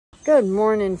Good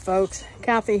morning, folks.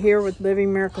 Kathy here with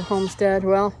Living Miracle Homestead.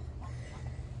 Well,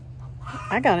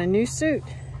 I got a new suit.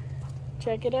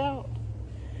 Check it out.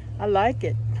 I like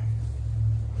it.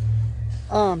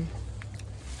 Right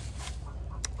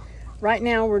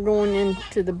now we're going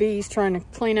into the bees trying to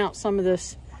clean out some of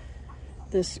this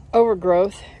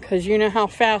overgrowth, because you know how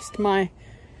fast my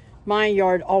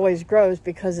yard always grows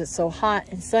because it's so hot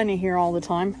and sunny here all the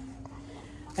time.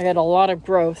 I got a lot of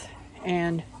growth,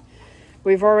 and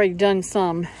we've already done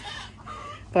some,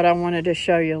 but I wanted to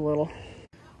show you a little.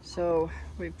 So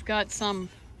we've got some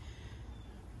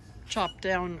chopped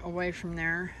down away from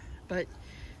there, but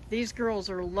these girls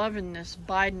are loving this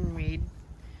Biden weed,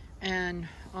 and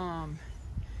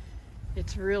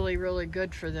it's really, really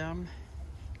good for them.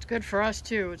 It's good for us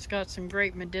too. It's got some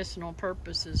great medicinal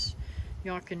purposes.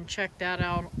 Y'all can check that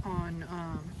out on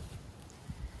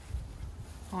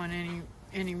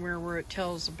anywhere where it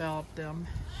tells about them.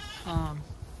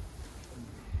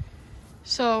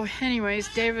 So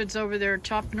anyways, David's over there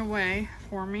chopping away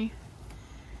for me,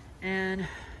 and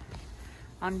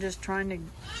I'm just trying to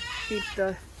keep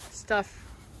the stuff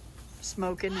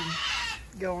smoking and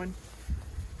going.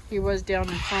 He was down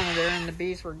in front of there, and the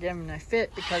bees were giving a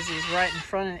fit because he's right in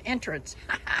front of the entrance.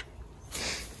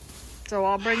 So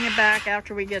I'll bring you back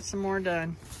after we get some more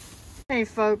done. Hey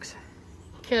folks,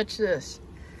 catch this.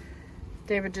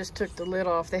 David just took the lid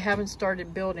off. They haven't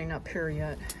started building up here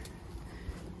yet.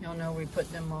 Y'all know we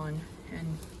put them on,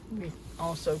 and we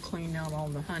also cleaned out all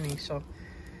the honey. So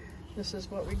this is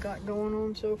what we got going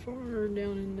on so far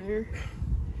down in there.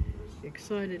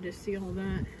 Excited to see all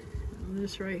that. And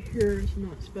this right here is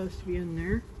not supposed to be in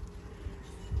there.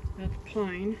 That's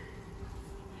pine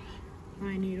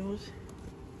needles.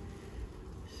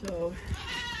 So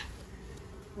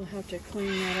we'll have to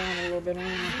clean that out a little bit. I don't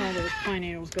know how those pine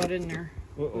needles got in there.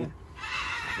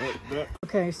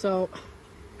 Okay, so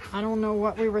I don't know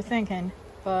what we were thinking,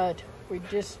 but we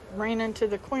just ran into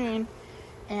the queen,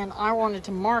 and I wanted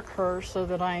to mark her so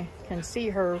that I can see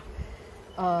her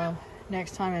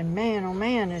next time. And man, oh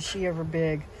man, is she ever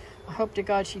big. I hope to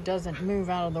God she doesn't move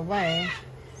out of the way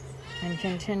and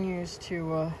continues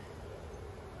to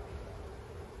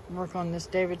work on this.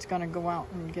 David's gonna go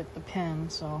out and get the pen,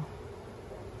 so.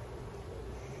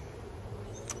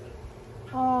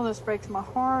 Oh, this breaks my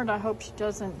heart. I hope she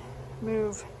doesn't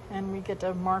move and we get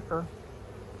to mark her.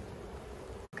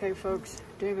 Okay folks,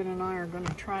 David and I are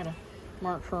gonna try to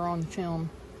mark her on film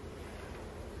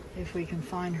if we can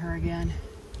find her again.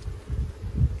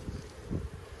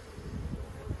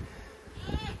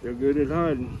 They're good at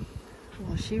hiding.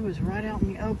 Well, she was right out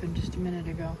in the open just a minute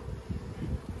ago.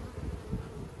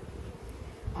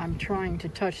 I'm trying to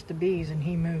touch the bees and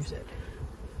he moves it.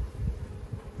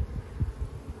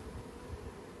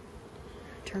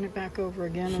 Turn it back over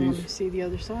again and let me see the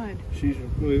other side. She's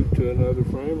moved to another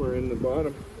framer in the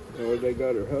bottom. Or they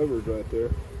got her hovered right there,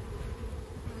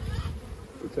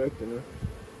 protecting her.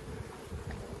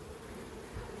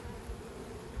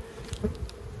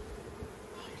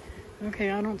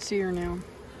 Okay, I don't see her now.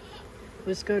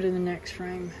 Let's go to the next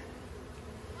frame.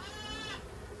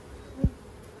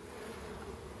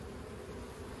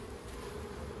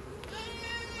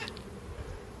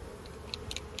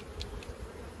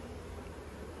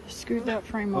 Scoot that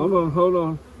frame over. Hold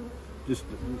on. Just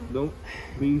don't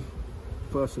be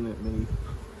fussing at me.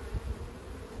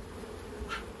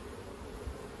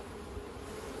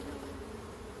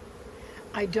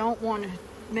 I don't want to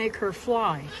make her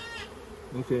fly.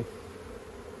 Okay.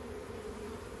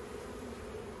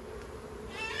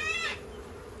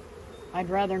 I'd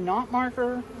rather not mark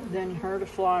her than her to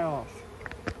fly off.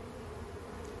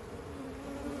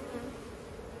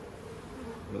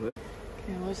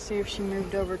 Okay, let's see if she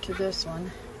moved over to this one.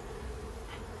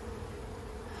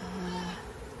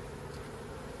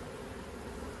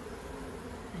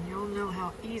 And y'all know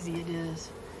how easy it is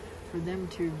for them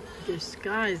to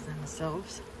disguise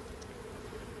themselves.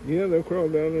 Yeah, they'll crawl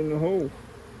down in the hole.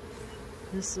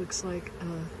 This looks like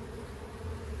a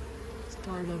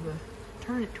start of a...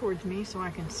 Turn it towards me so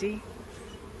I can see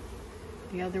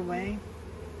the other way.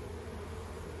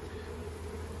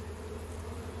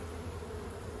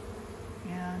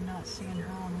 Yeah, I'm not seeing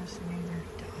her on this one either.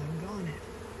 Doggone it.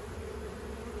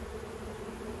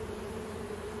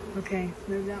 Okay,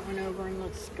 move that one over and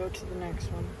let's go to the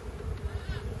next one.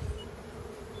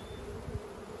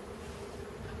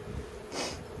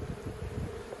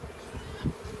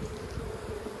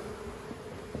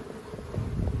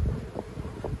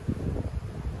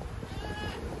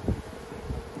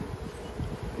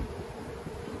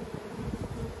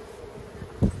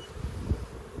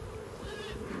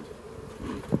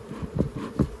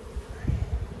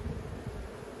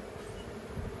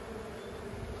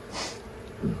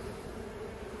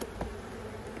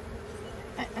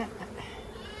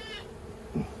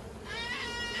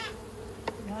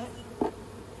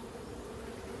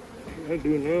 can't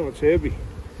do it now, it's heavy.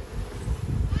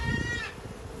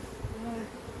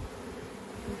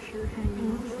 We're sure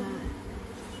hanging off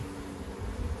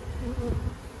that.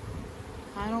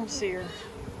 I don't see her.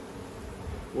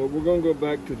 Well, we're gonna go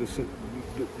back to the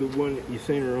one that you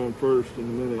seen her on first in a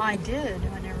minute. I did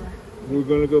whenever. We're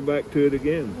gonna go back to it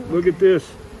again. Okay. Look at this.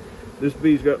 This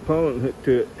bee's got pollen hooked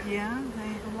to it. Yeah,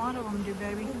 a lot of them do,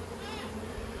 baby.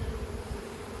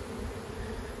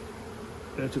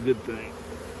 That's a good thing.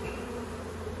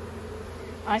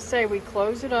 I say we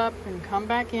close it up and come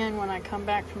back in when I come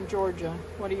back from Georgia.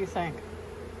 What do you think?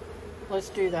 Let's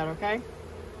do that, okay?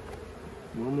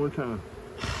 One more time.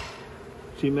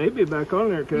 She may be back on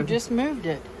there, Kathy. You just moved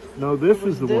it. No, this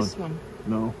was is the this one. one.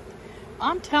 No.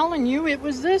 I'm telling you, it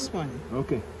was this one.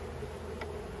 Okay.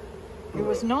 It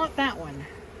was not that one,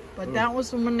 but that was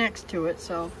the one next to it,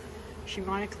 so she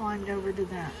might have climbed over to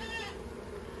that.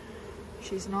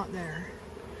 She's not there.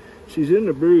 She's in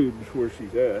the brood is where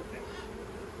she's at.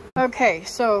 Okay,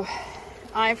 so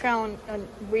I found,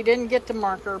 we didn't get the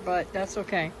marker, but that's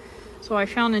okay. So I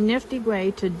found a nifty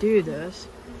way to do this.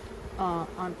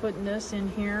 I'm putting this in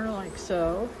here like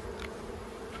so.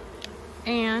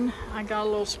 And I got a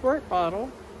little squirt bottle.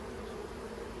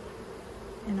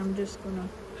 And I'm just gonna,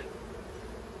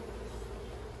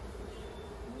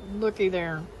 looky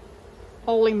there.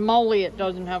 Holy moly, it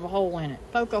doesn't have a hole in it.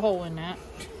 Poke a hole in that.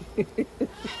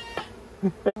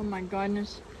 Oh my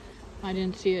goodness. I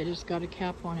didn't see it, just got a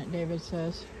cap on it, David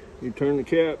says. You turn the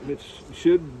cap, it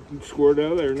should squirt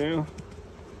out of there now.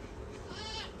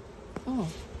 Oh,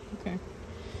 okay.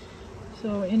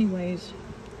 So anyways,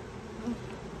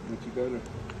 But you gotta...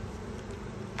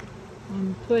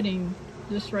 I'm putting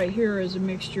this right here is a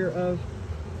mixture of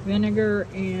vinegar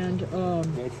and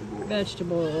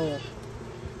vegetable oil.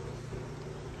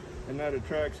 And that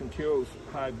attracts and kills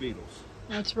hive beetles.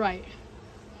 That's right.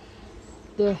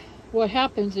 What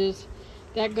happens is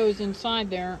that goes inside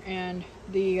there, and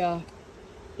the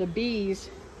bees,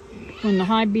 when the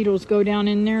hive beetles go down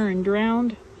in there and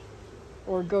drowned,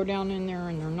 or go down in there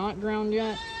and they're not drowned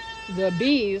yet, the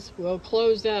bees will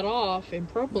close that off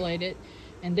and propellate it,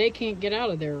 and they can't get out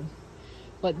of there.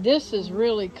 But this is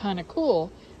really kind of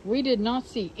cool. We did not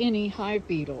see any hive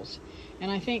beetles, and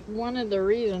I think one of the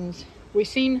reasons we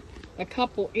seen a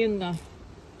couple in the...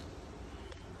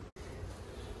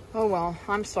 Oh well,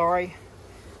 I'm sorry.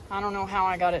 I don't know how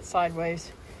I got it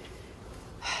sideways.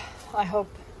 I hope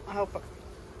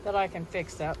that I can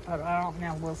fix that, but I don't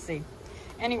know. We'll see.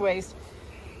 Anyways,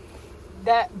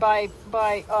 that by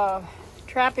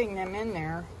trapping them in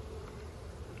there,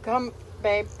 come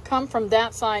babe, come from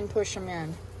that side and push them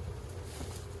in.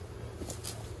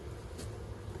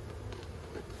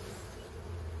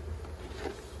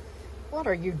 What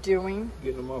are you doing?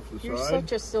 Getting them off the side. You're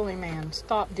such a silly man.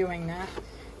 Stop doing that.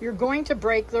 You're going to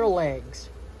break their legs.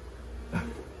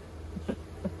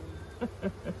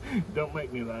 Don't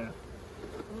make me laugh.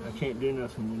 I can't do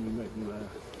nothing when you make me laugh.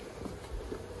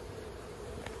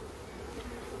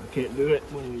 I can't do it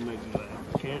when you make me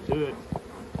laugh. I can't do it.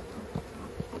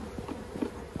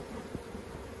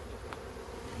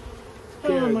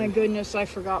 Oh my goodness, I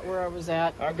forgot where I was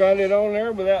at. I got it on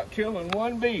there without killing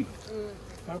one bee.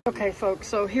 Okay folks,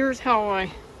 so here's how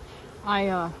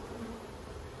I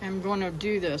am going to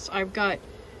do this. I've got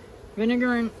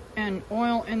vinegar and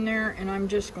oil in there, and I'm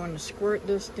just going to squirt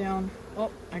this down.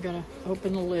 Oh, I gotta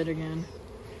open the lid again.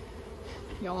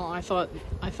 Y'all, I thought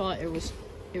it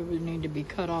would need to be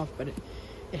cut off, but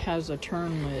it has a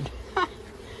turn lid.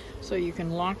 So you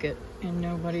can lock it and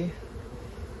nobody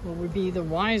will be the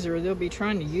wiser. They'll be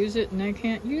trying to use it and they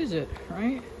can't use it,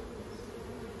 right?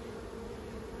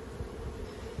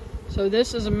 So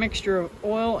this is a mixture of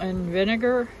oil and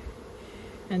vinegar,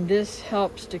 and this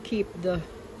helps to keep the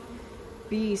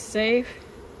bees safe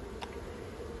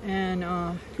and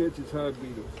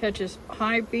catches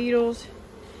hive beetles.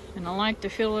 And I like to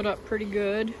fill it up pretty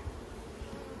good.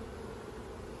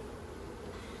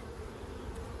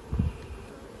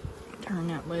 Turn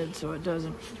that lid so it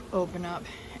doesn't open up,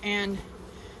 and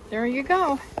there you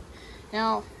go.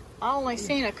 Now I only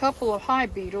seen a couple of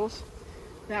hive beetles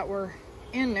that were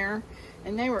in there,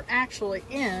 and they were actually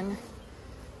in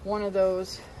one of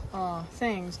those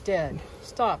things dead.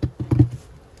 Stop.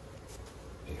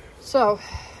 So,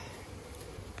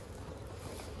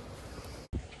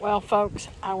 well folks,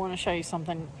 I want to show you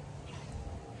something.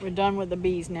 We're done with the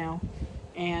bees now,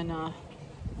 and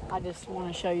I just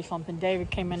want to show you something.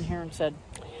 David came in here and said,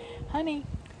 honey,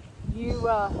 you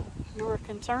were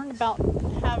concerned about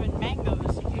having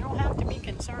mangoes. You don't have to be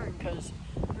concerned because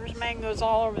there's mangoes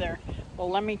all over there. Well,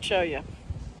 let me show you.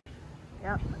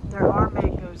 Yep, there are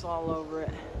mangoes all over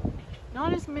it.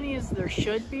 Not as many as there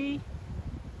should be,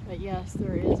 But yes,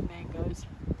 there is mangoes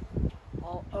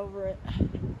all over it.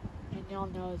 And y'all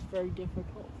know it's very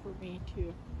difficult for me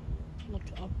to look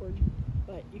upward.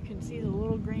 But you can see the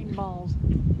little green balls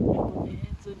on the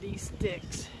ends of these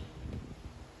sticks.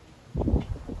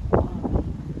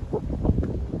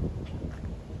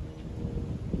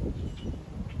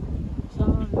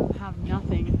 Some of them have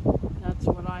nothing. That's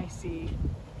what I see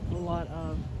a lot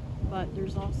of. But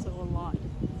there's also a lot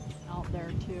out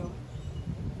there too.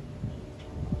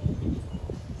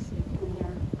 See from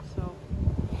there. So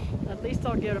at least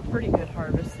I'll get a pretty good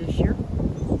harvest this year.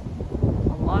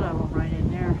 A lot of them right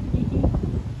in there.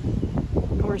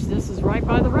 Of course, this is right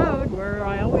by the road where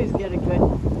I always get a good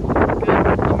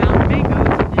amount of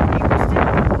mangoes and then people steal.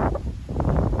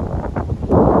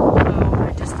 So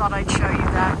I just thought I'd show you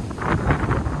that.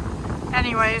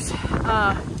 Anyways,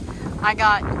 I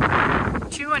got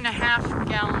 2.5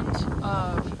 gallons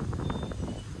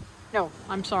of, no,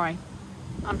 I'm sorry.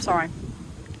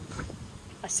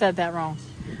 I said that wrong.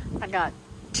 I got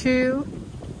 2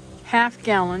 half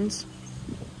gallons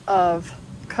of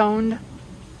coned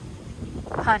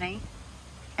honey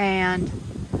and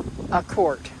a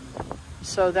quart.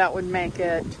 So that would make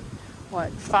it,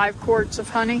 what, 5 quarts of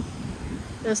honey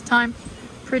this time?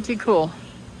 Pretty cool.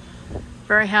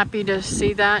 Very happy to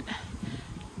see that.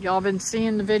 Y'all been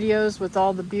seeing the videos with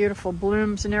all the beautiful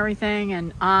blooms and everything,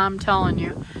 and I'm telling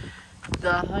you,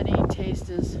 the honey taste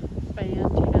is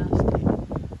fantastic.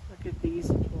 Look at these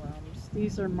plums.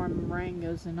 These are my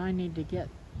moringas, and I need to get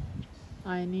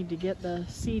the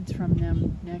seeds from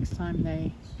them next time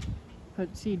they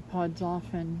put seed pods off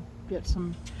and get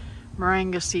some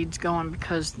moringa seeds going,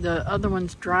 because the other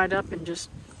ones dried up and just,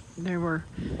 they were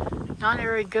not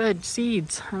very good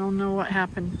seeds. I don't know what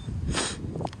happened.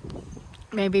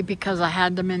 Maybe because I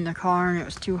had them in the car and it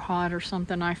was too hot or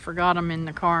something. I forgot them in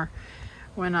the car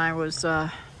when I was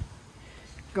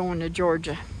going to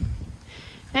Georgia.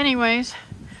 Anyways,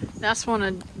 that's one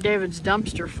of David's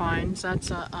dumpster finds. That's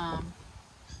a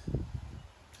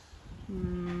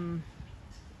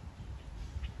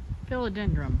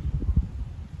philodendron,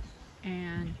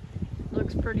 and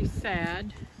looks pretty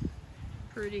sad.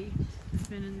 It's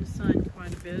been in the sun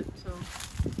quite a bit, so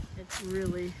it's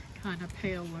really kind of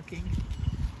pale looking,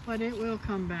 but it will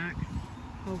come back,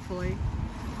 hopefully.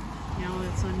 Now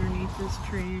it's underneath this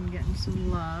tree and getting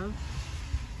some love.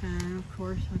 And of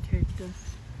course I'll take the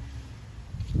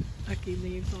ucky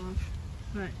leaves off.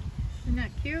 But isn't that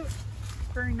cute?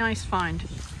 Very nice find.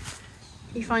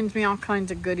 He finds me all kinds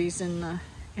of goodies in the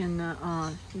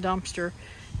dumpster,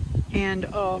 and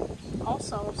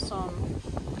also some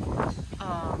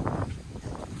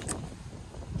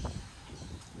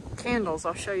candles.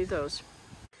 I'll show you those.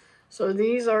 So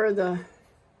these are the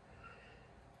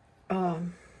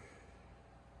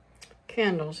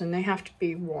candles, and they have to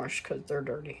be washed because they're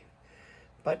dirty.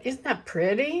 But isn't that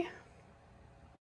pretty?